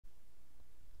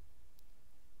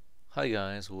Hi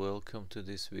guys, welcome to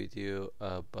this video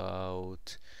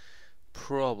about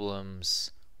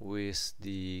problems with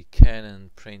the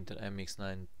Canon printer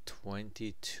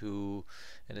MX922,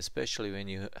 and especially when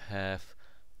you have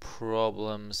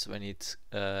problems when it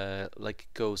like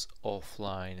goes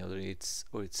offline, or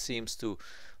it seems to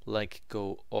like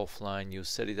go offline. You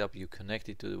set it up, you connect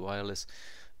it to the wireless,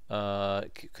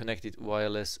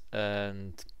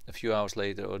 and a few hours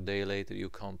later or a day later you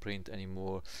can't print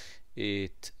anymore.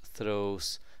 It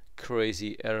throws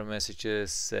crazy error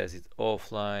messages, says it's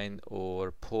offline,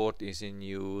 or port is in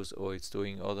use, or it's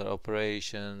doing other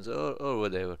operations, or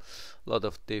whatever. A lot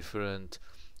of different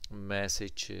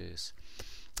messages.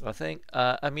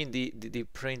 The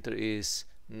printer is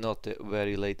not the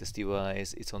very latest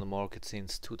device. It's on the market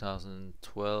since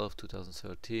 2012,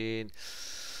 2013,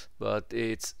 but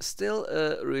it's still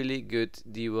a really good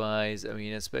device. I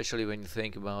mean, especially when you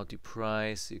think about the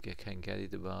price, you can get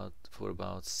it for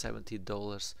about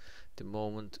 $70 at the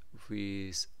moment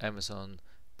with Amazon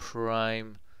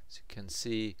Prime, as you can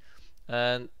see.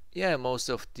 And yeah, most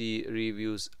of the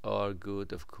reviews are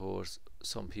good. Of course,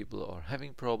 some people are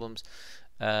having problems,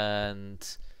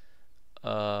 and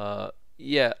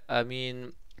yeah, I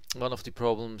mean, one of the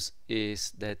problems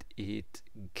is that it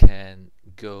can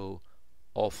go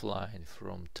offline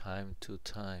from time to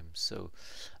time. So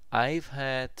I've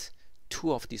had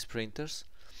two of these printers.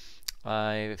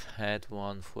 I've had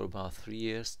one for about 3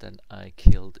 years, then I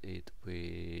killed it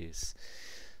with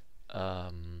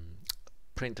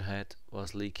printer head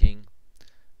was leaking,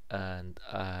 and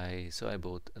I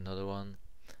bought another one,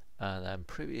 and I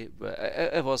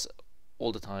was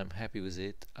all the time happy with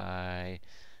it. I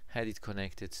had it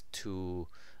connected to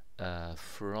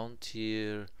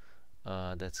Frontier,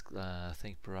 that's I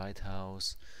think Bright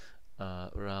House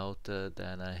router.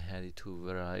 Then I had it to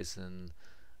Verizon.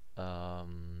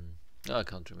 I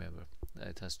can't remember.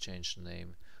 It has changed the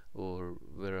name, or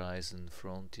Verizon,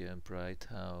 Frontier, and Bright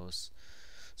House,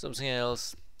 something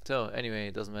else. So anyway,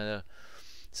 it doesn't matter.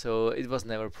 So it was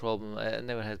never a problem. I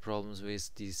never had problems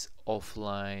with this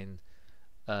offline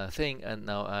thing, and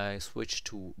now I switched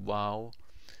to Wow.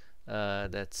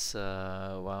 That's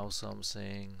Wow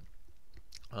something.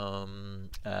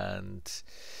 And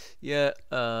yeah,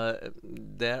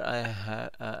 there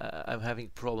I'm having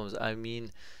problems. I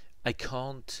mean, I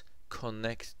can't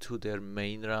connect to their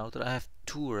main router. I have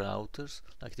two routers,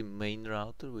 like the main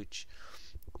router, which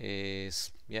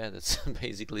is, yeah, that's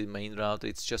basically the main router.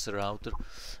 It's just a router,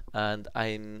 and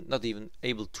I'm not even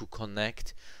able to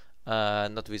connect,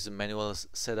 not with the manual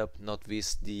setup, not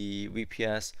with the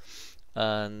VPS,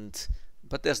 and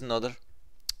but there's another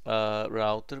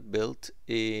router built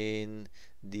in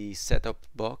the setup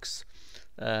box,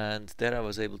 and there I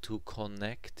was able to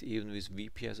connect even with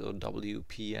VPS or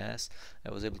WPS. I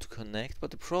was able to connect,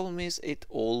 but the problem is it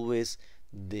always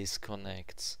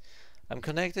disconnects. I'm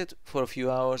connected for a few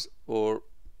hours, or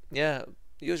yeah,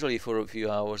 usually for a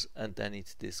few hours, and then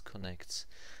it disconnects.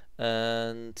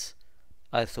 And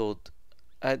I thought,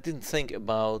 I didn't think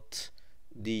about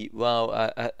the wow.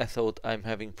 I thought I'm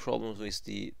having problems with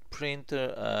the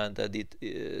printer, and I did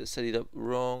set it up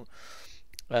wrong.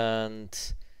 And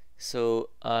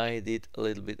so I did a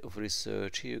little bit of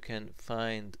research. Here you can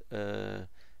find a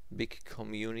big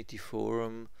community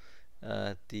forum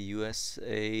at the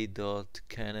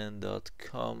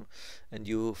usa.canon.com, and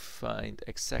you find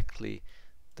exactly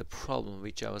the problem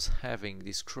which I was having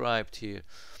described here.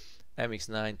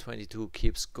 MX922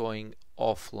 keeps going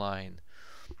offline,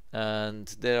 and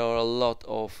there are a lot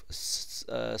of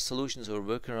solutions or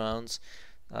workarounds.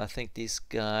 I think this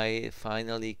guy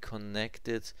finally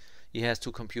connected. He has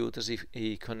two computers.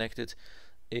 He connected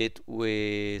it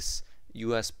with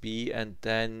USB, and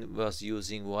then was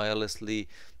using wirelessly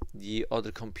the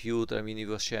other computer. I mean, he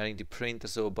was sharing the printer,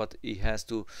 so but he has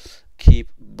to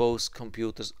keep both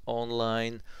computers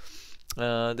online.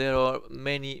 There are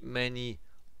many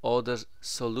other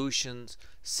solutions.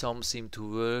 Some seem to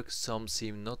work, some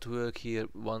seem not to work. Here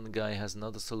one guy has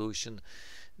another solution.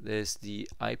 There's the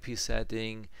IP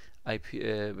setting.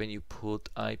 When you put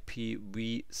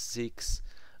IPv6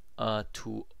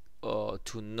 to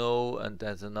no, and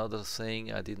that's another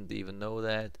thing I didn't even know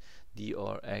that.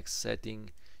 DRX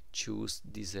setting, choose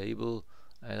disable.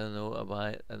 I don't know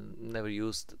about it. I never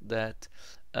used that.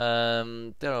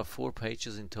 There are 4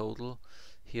 pages in total.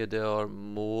 Here there are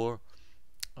more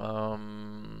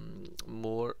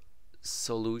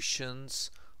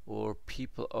solutions, or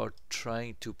people are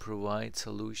trying to provide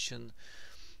solution.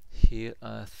 Here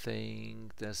I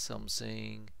think there's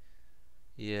something.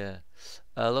 Yeah,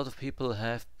 a lot of people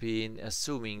have been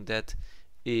assuming that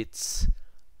it's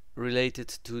related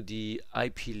to the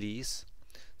IP lease.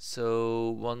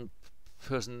 So one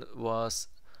person was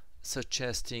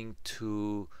suggesting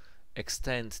to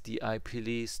extend the IP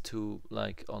lease to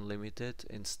like unlimited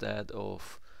instead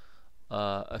of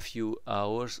a few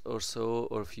hours or so,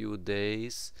 or a few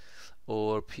days,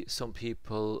 or some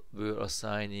people were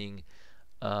assigning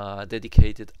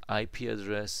dedicated IP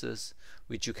addresses,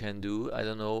 which you can do. I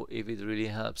don't know if it really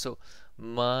helps. So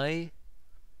my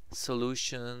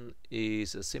solution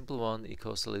is a simple one. It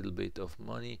costs a little bit of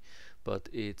money, but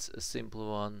it's a simple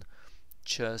one.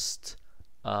 Just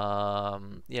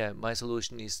yeah, my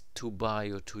solution is to buy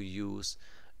or to use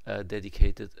a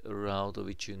dedicated router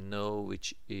which you know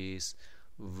which is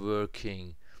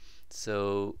working.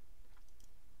 So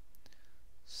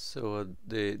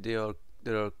there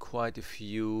are quite a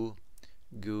few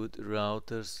good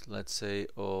routers. Let's say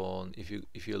on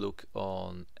if you look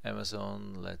on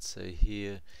Amazon, let's say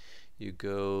here you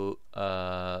go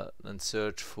and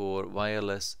search for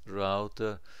wireless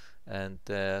router, and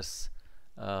there's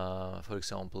for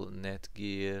example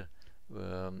Netgear,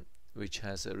 which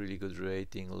has a really good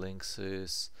rating,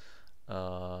 Linksys,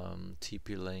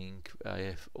 TP-Link. I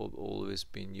have always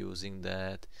been using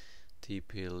that.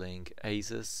 TP-Link,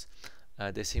 Asus.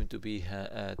 They seem to be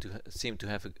seem to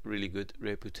have a really good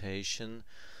reputation,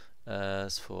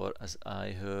 as far as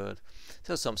I heard.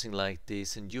 So something like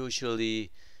this, and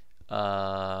usually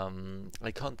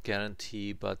I can't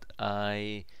guarantee, but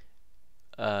I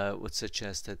would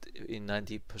suggest that in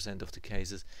 90% of the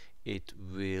cases it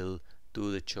will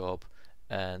do the job,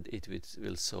 and it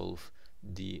will solve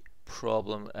the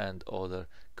problem and other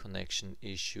connection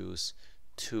issues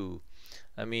too.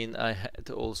 I mean, I had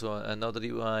also another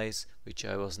device which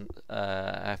I wasn't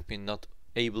have been not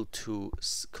able to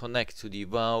connect to the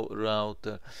WoW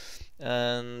router,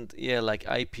 and yeah, like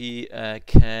IP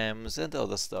cams and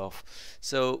other stuff.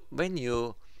 So when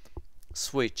you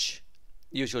switch,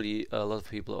 usually a lot of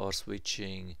people are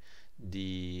switching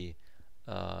the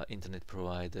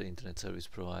internet service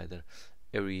provider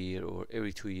every year or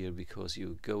every 2 years, because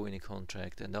you go in a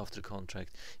contract, and after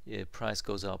contract price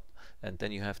goes up, and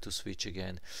then you have to switch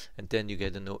again, and then you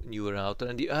get a new router,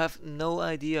 and you have no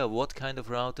idea what kind of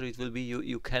router it will be.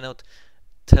 You cannot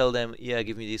tell them, yeah,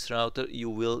 give me this router. You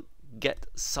will get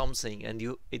something, and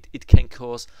it can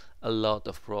cause a lot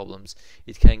of problems.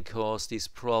 It can cause these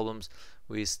problems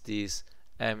with this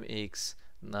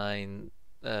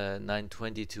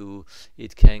MX922.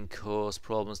 It can cause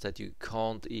problems that you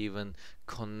can't even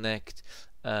connect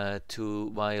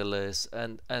to wireless,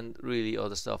 and really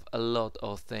other stuff, a lot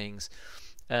of things.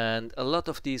 And a lot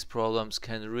of these problems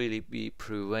can really be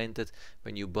prevented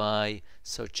when you buy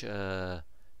such a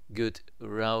good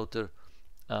router.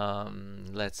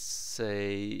 Let's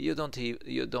say you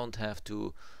don't have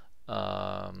to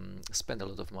spend a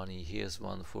lot of money. Here's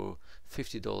one for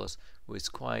 $50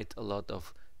 with quite a lot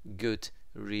of good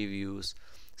reviews.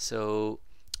 So,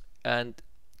 and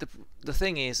the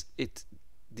thing is,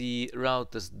 the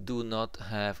routers do not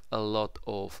have a lot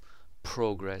of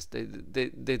progress.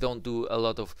 They don't do a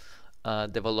lot of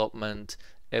development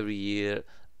every year.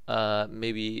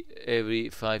 Maybe every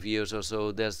 5 years or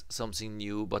so there's something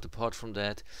new, but apart from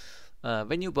that,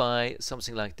 when you buy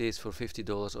something like this for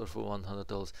 $50 or for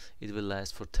 $100, it will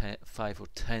last for 5 or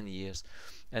 10 years.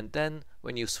 And then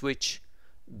when you switch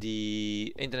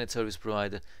the internet service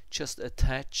provider, just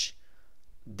attach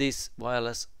this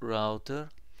wireless router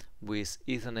with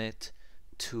Ethernet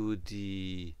to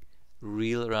the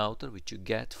real router which you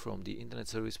get from the internet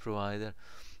service provider.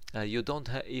 You don't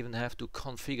even have to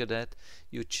configure that.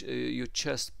 You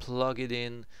just plug it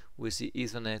in with the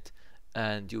Ethernet,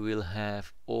 and you will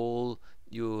have all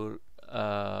your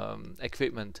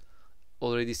equipment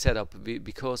already set up,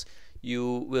 because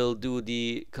you will do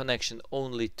the connection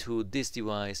only to this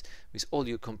device with all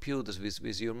your computers,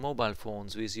 with your mobile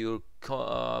phones, with your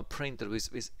printer,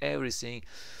 with everything.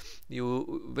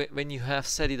 When you have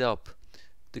set it up,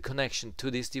 the connection to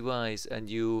this device, and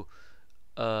you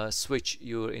switch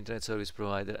your internet service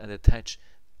provider and attach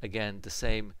again the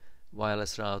same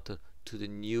wireless router to the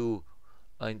new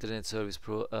internet service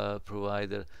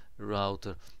provider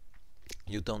router,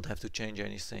 you don't have to change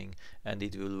anything, and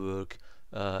it will work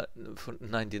for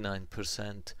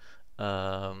 99%.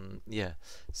 Yeah,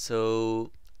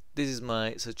 so this is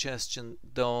my suggestion.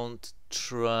 Don't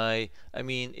try, I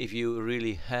mean, if you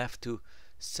really have to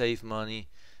save money,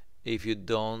 if you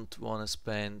don't want to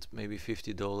spend maybe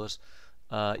 $50,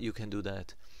 you can do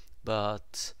that,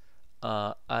 but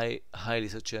I highly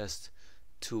suggest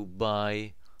to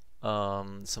buy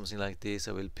something like this.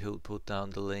 I will put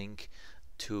down the link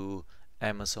to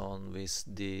Amazon with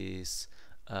this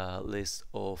list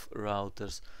of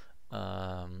routers,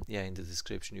 yeah, in the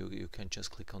description. You can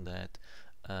just click on that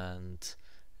and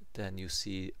then you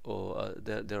see, oh,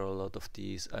 there are a lot of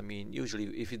these. I mean, usually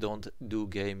if you don't do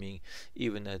gaming,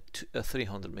 even a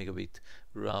 300 megabit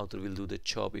router will do the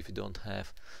job if you don't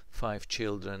have 5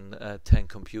 children, 10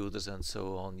 computers, and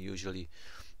so on. Usually,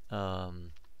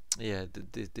 yeah,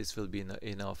 this will be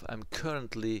enough. I'm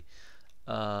currently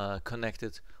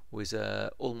connected with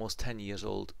a almost 10 years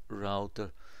old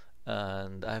router,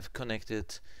 and I've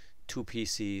connected 2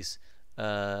 PCs,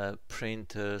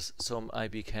 printers, some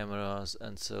IP cameras,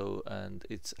 and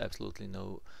it's absolutely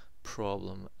no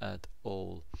problem at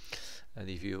all. And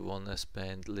if you want to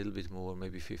spend a little bit more,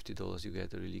 maybe $50, you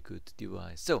get a really good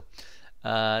device. So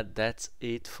that's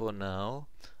it for now.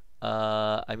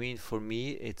 I mean, for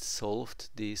me, it solved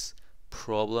this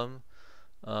problem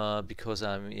because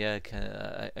I'm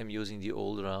using the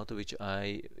old router, which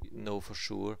I know for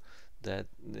sure that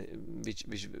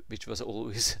which was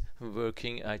always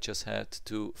working. I just had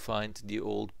to find the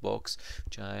old box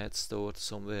which I had stored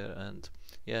somewhere, and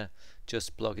yeah,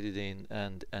 just plugged it in,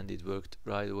 and it worked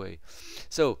right away.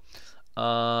 So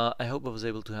I hope I was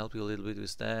able to help you a little bit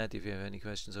with that. If you have any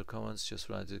questions or comments, just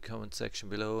write in the comment section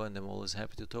below, and I'm always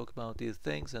happy to talk about these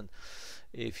things. And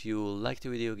if you liked the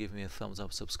video, give me a thumbs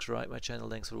up, subscribe my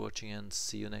channel. Thanks for watching, and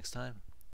see you next time.